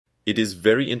It is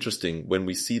very interesting when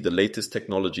we see the latest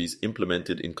technologies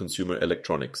implemented in consumer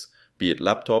electronics, be it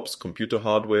laptops, computer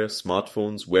hardware,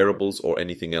 smartphones, wearables, or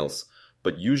anything else.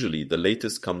 But usually the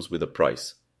latest comes with a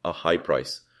price, a high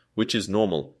price, which is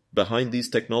normal. Behind these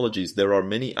technologies there are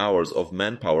many hours of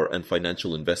manpower and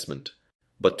financial investment.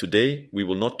 But today we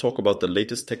will not talk about the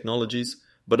latest technologies,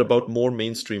 but about more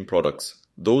mainstream products,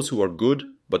 those who are good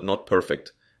but not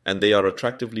perfect, and they are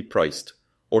attractively priced,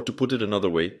 or to put it another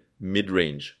way,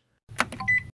 mid-range.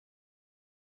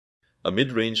 A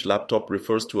mid-range laptop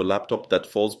refers to a laptop that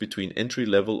falls between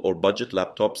entry-level or budget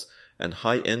laptops and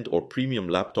high-end or premium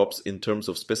laptops in terms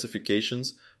of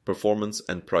specifications, performance,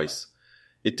 and price.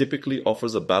 It typically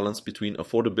offers a balance between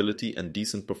affordability and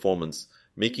decent performance,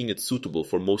 making it suitable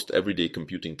for most everyday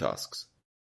computing tasks.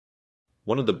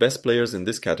 One of the best players in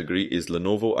this category is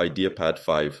Lenovo IdeaPad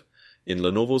 5. In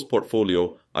Lenovo's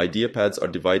portfolio, IdeaPads are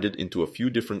divided into a few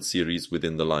different series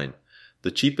within the line. The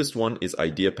cheapest one is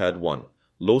IdeaPad 1,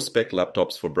 low-spec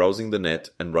laptops for browsing the net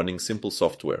and running simple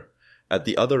software. At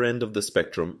the other end of the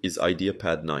spectrum is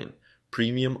IdeaPad 9,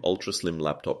 premium ultra-slim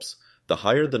laptops. The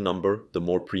higher the number, the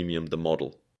more premium the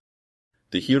model.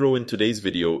 The hero in today's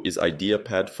video is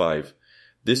IdeaPad 5.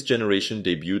 This generation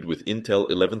debuted with Intel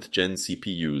 11th Gen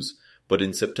CPUs, but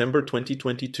in September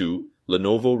 2022,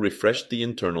 Lenovo refreshed the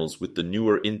internals with the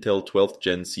newer Intel 12th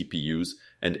Gen CPUs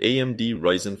and AMD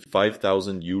Ryzen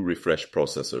 5000U refresh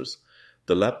processors.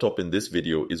 The laptop in this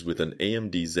video is with an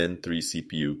AMD Zen 3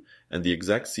 CPU and the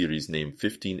exact series name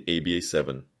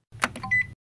 15ABA7.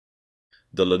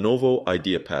 The Lenovo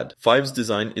IdeaPad 5's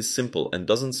design is simple and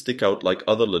doesn't stick out like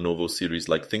other Lenovo series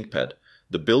like ThinkPad.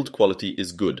 The build quality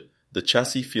is good, the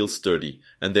chassis feels sturdy,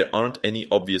 and there aren't any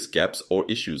obvious gaps or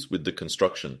issues with the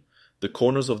construction. The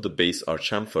corners of the base are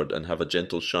chamfered and have a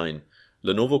gentle shine.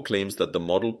 Lenovo claims that the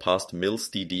model passed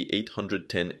MIL-STD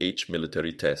 810H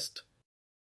military test.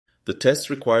 The tests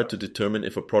required to determine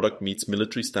if a product meets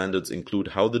military standards include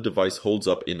how the device holds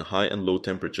up in high and low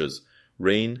temperatures,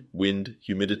 rain, wind,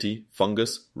 humidity,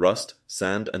 fungus, rust,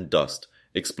 sand and dust,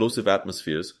 explosive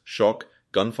atmospheres, shock,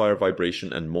 gunfire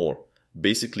vibration and more.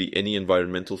 Basically any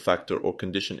environmental factor or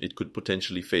condition it could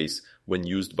potentially face when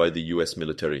used by the US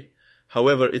military.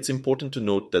 However, it's important to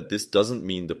note that this doesn't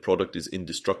mean the product is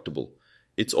indestructible.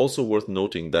 It's also worth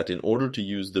noting that in order to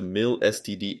use the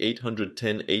MIL-STD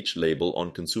 810H label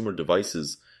on consumer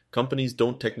devices, companies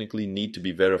don't technically need to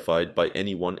be verified by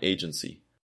any one agency.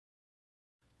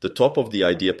 The top of the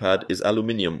IdeaPad is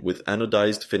aluminium with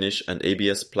anodized finish and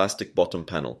ABS plastic bottom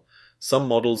panel. Some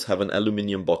models have an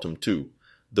aluminium bottom too.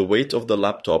 The weight of the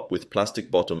laptop with plastic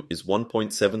bottom is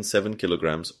 1.77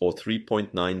 kilograms or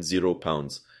 3.90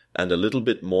 pounds, and a little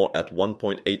bit more at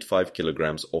 1.85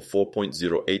 kilograms or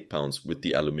 4.08 pounds with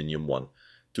the aluminium one.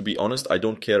 To be honest, I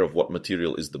don't care of what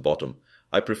material is the bottom.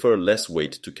 I prefer less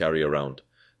weight to carry around.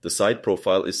 The side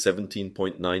profile is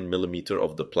 17.9 mm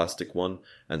of the plastic one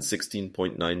and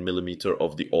 16.9 mm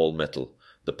of the all-metal.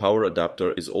 The power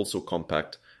adapter is also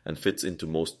compact and fits into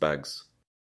most bags.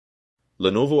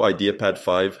 Lenovo IdeaPad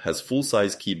 5 has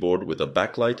full-size keyboard with a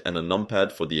backlight and a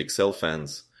numpad for the Excel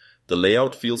fans. The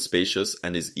layout feels spacious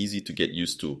and is easy to get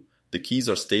used to. The keys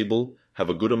are stable, have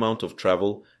a good amount of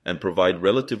travel, and provide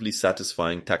relatively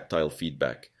satisfying tactile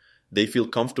feedback. They feel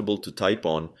comfortable to type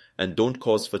on and don't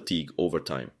cause fatigue over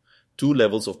time. 2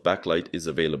 levels of backlight is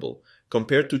available.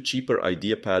 Compared to cheaper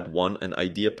IdeaPad 1 and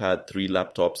IdeaPad 3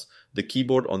 laptops, the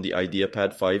keyboard on the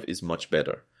IdeaPad 5 is much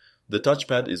better. The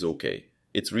touchpad is okay.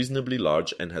 It's reasonably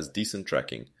large and has decent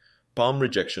tracking. Palm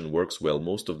rejection works well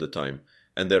most of the time,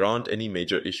 and there aren't any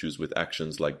major issues with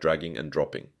actions like dragging and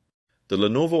dropping. The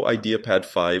Lenovo IdeaPad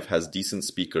 5 has decent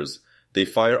speakers. They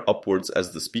fire upwards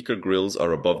as the speaker grills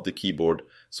are above the keyboard,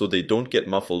 so they don't get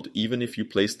muffled even if you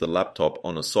place the laptop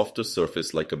on a softer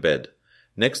surface like a bed.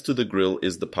 Next to the grill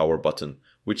is the power button,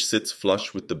 which sits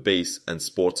flush with the base and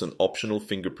sports an optional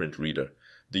fingerprint reader.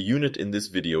 The unit in this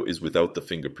video is without the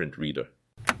fingerprint reader.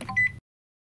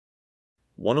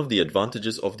 One of the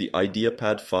advantages of the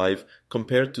IdeaPad 5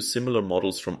 compared to similar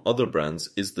models from other brands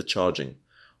is the charging.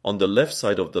 On the left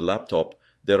side of the laptop,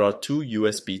 there are 2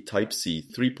 USB Type-C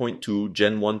 3.2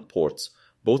 Gen 1 ports,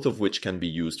 both of which can be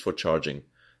used for charging.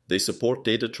 They support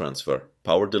data transfer,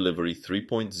 power delivery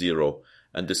 3.0,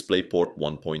 and DisplayPort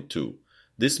 1.2.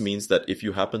 This means that if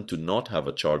you happen to not have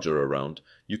a charger around,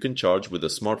 you can charge with a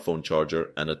smartphone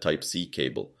charger and a Type-C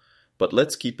cable. But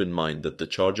let's keep in mind that the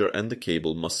charger and the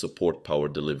cable must support power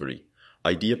delivery.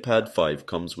 IdeaPad 5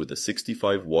 comes with a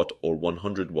 65 watt or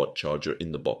 100 watt charger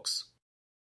in the box.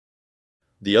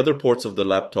 The other ports of the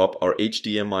laptop are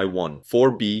HDMI 1,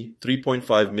 4B,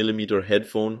 3.5mm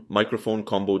headphone, microphone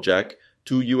combo jack,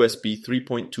 2 USB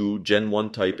 3.2 Gen 1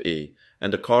 Type A,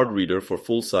 and a card reader for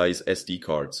full-size SD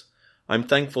cards. I'm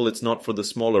thankful it's not for the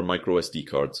smaller micro SD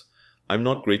cards. I'm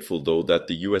not grateful though that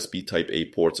the USB Type-A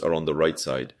ports are on the right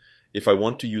side. If I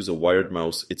want to use a wired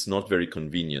mouse, it's not very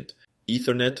convenient.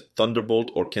 Ethernet,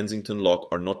 Thunderbolt or Kensington lock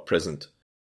are not present.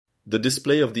 The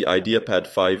display of the IdeaPad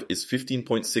 5 is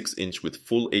 15.6 inch with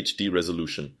full HD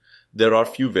resolution. There are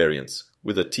few variants,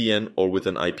 with a TN or with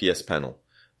an IPS panel.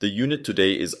 The unit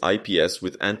today is IPS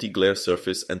with anti-glare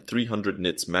surface and 300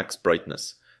 nits max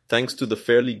brightness. Thanks to the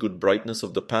fairly good brightness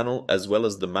of the panel as well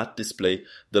as the matte display,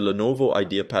 the Lenovo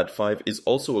IdeaPad 5 is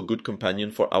also a good companion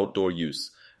for outdoor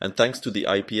use. And thanks to the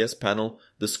IPS panel,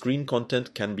 the screen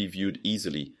content can be viewed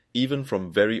easily, even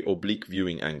from very oblique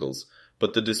viewing angles.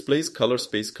 But the display's color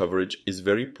space coverage is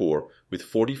very poor, with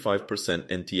 45%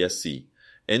 NTSC.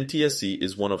 NTSC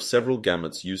is one of several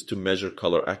gamuts used to measure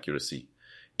color accuracy.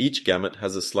 Each gamut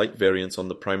has a slight variance on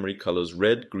the primary colors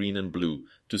red, green and blue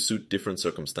to suit different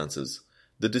circumstances.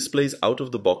 The display's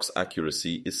out-of-the-box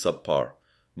accuracy is subpar.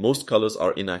 Most colors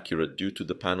are inaccurate due to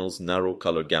the panel's narrow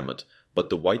color gamut, but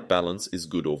the white balance is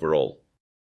good overall.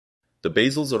 The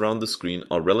bezels around the screen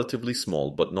are relatively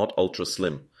small but not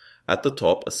ultra-slim. At the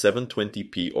top, a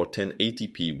 720p or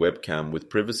 1080p webcam with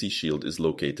privacy shield is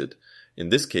located. In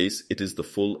this case, it is the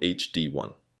full HD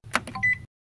one.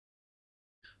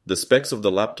 The specs of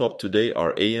the laptop today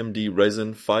are AMD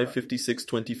Ryzen 5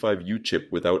 5625U chip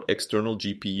without external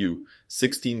GPU,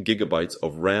 16GB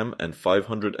of RAM and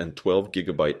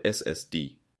 512GB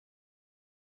SSD.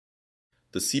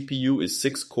 The CPU is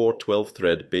 6-core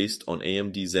 12-thread based on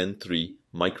AMD Zen 3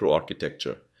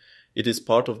 microarchitecture. It is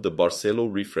part of the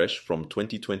Barcelo refresh from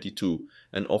 2022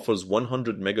 and offers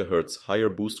 100 MHz higher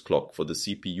boost clock for the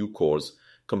CPU cores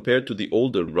compared to the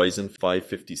older Ryzen 5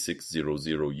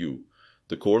 5600U.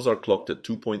 The cores are clocked at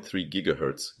 2.3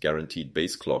 GHz guaranteed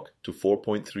base clock to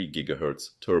 4.3 GHz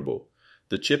turbo.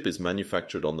 The chip is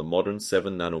manufactured on the modern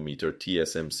 7nm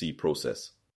TSMC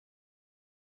process.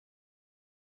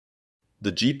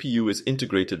 The GPU is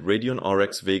integrated Radeon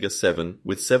RX Vega 7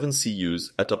 with 7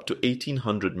 CUs at up to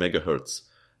 1800 MHz.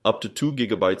 Up to 2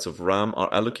 GB of RAM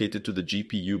are allocated to the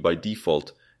GPU by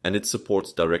default, and it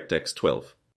supports DirectX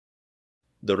 12.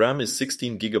 The RAM is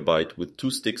 16 GB with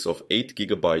 2 sticks of 8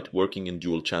 GB working in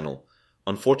dual channel.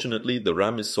 Unfortunately, the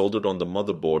RAM is soldered on the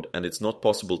motherboard and it's not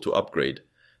possible to upgrade.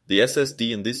 The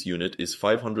SSD in this unit is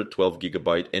 512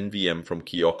 GB NVMe from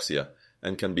Kioxia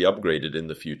and can be upgraded in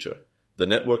the future. The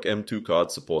Network M2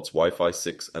 card supports Wi-Fi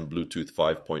 6 and Bluetooth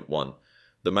 5.1.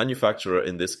 The manufacturer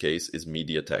in this case is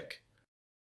MediaTek.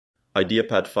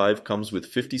 IdeaPad 5 comes with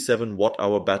 57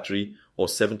 Wh battery or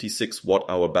 76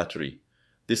 Wh battery.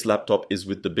 This laptop is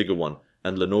with the bigger one,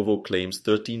 and Lenovo claims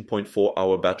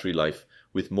 13.4-hour battery life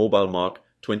with Mobile Mark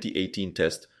 2018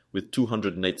 test with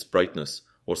 200 nits brightness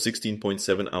or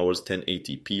 16.7 hours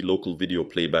 1080p local video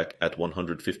playback at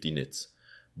 150 nits.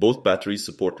 Both batteries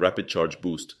support rapid charge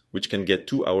boost, which can get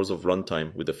 2 hours of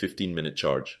runtime with a 15-minute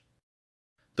charge.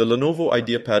 The Lenovo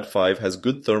IdeaPad 5 has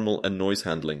good thermal and noise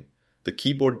handling. The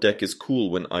keyboard deck is cool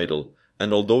when idle,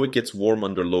 and although it gets warm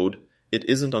under load, it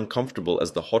isn't uncomfortable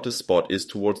as the hottest spot is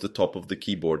towards the top of the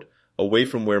keyboard, away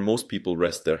from where most people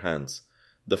rest their hands.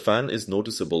 The fan is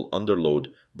noticeable under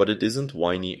load, but it isn't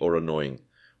whiny or annoying.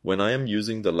 When I am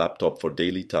using the laptop for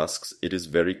daily tasks, it is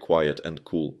very quiet and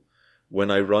cool.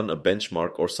 When I run a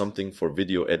benchmark or something for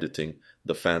video editing,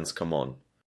 the fans come on.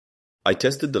 I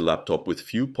tested the laptop with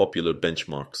few popular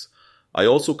benchmarks. I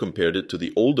also compared it to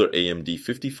the older AMD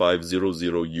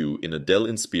 5500U in a Dell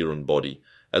Inspiron body,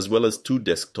 as well as 2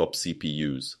 desktop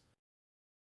CPUs.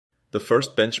 The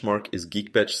first benchmark is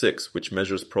Geekbench 6, which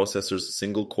measures processors'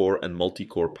 single-core and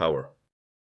multi-core power.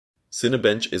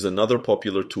 Cinebench is another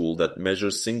popular tool that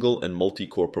measures single and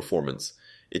multi-core performance.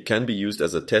 It can be used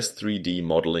as a test 3D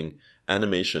modeling,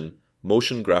 animation,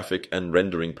 motion graphic, and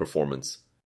rendering performance.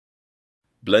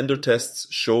 Blender tests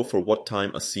show for what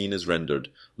time a scene is rendered.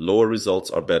 Lower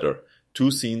results are better. 2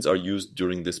 scenes are used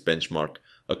during this benchmark,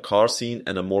 a car scene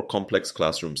and a more complex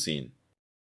classroom scene.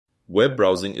 Web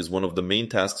browsing is one of the main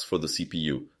tasks for the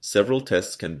CPU. Several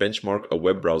tests can benchmark a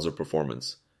web browser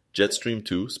performance. Jetstream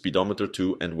 2, Speedometer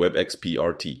 2, and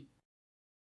WebXP-RT.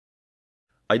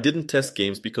 I didn't test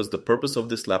games because the purpose of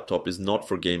this laptop is not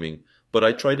for gaming, but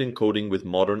I tried encoding with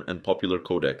modern and popular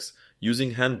codecs.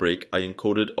 Using Handbrake, I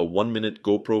encoded a 1-minute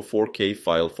GoPro 4K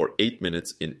file for 8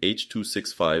 minutes in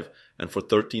H.265 and for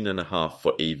 13.5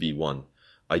 for AV1.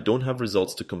 I don't have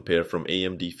results to compare from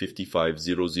AMD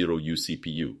 5500U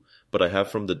CPU, but I have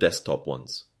from the desktop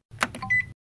ones.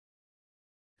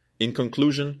 In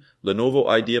conclusion, Lenovo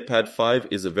IdeaPad 5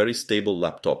 is a very stable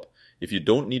laptop. If you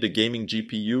don't need a gaming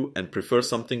GPU and prefer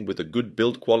something with a good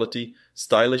build quality,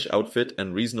 stylish outfit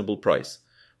and reasonable price.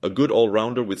 A good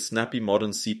all-rounder with snappy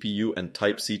modern CPU and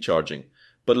Type-C charging.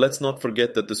 But let's not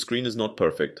forget that the screen is not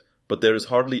perfect, but there is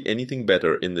hardly anything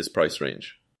better in this price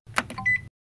range.